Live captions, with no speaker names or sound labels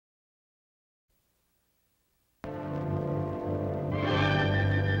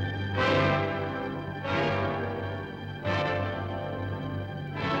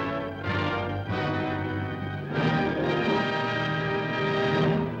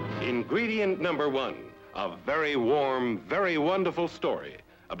Ingredient number one, a very warm, very wonderful story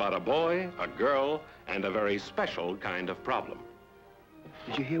about a boy, a girl, and a very special kind of problem.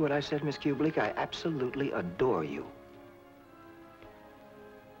 Did you hear what I said, Miss Kubelik? I absolutely adore you.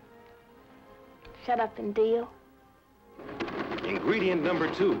 Shut up and deal. Ingredient number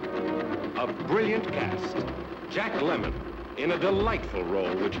two, a brilliant cast. Jack Lemmon in a delightful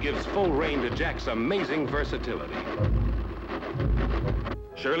role which gives full rein to Jack's amazing versatility.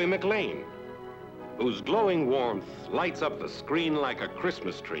 Shirley MacLaine, whose glowing warmth lights up the screen like a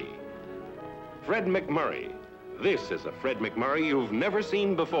Christmas tree. Fred MacMurray. This is a Fred MacMurray you've never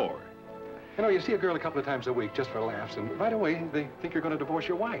seen before. You know, you see a girl a couple of times a week just for laughs, and right away they think you're going to divorce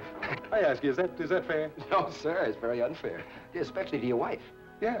your wife. I ask you, is that fair? No, sir, it's very unfair, especially to your wife.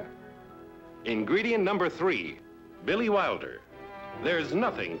 Yeah. Ingredient number three, Billy Wilder. There's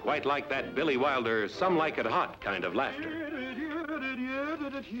nothing quite like that Billy Wilder, some like it hot kind of laughter.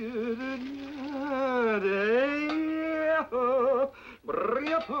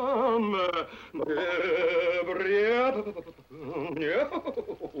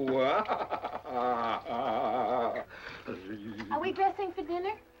 Are we dressing for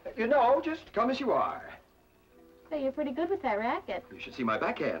dinner? You know, just come as you are. Say, you're pretty good with that racket. You should see my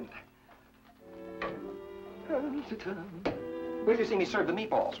backhand. Where did you see me serve the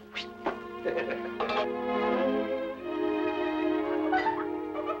meatballs?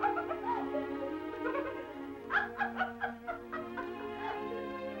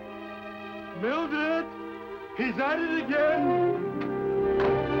 Mildred, he's at it again.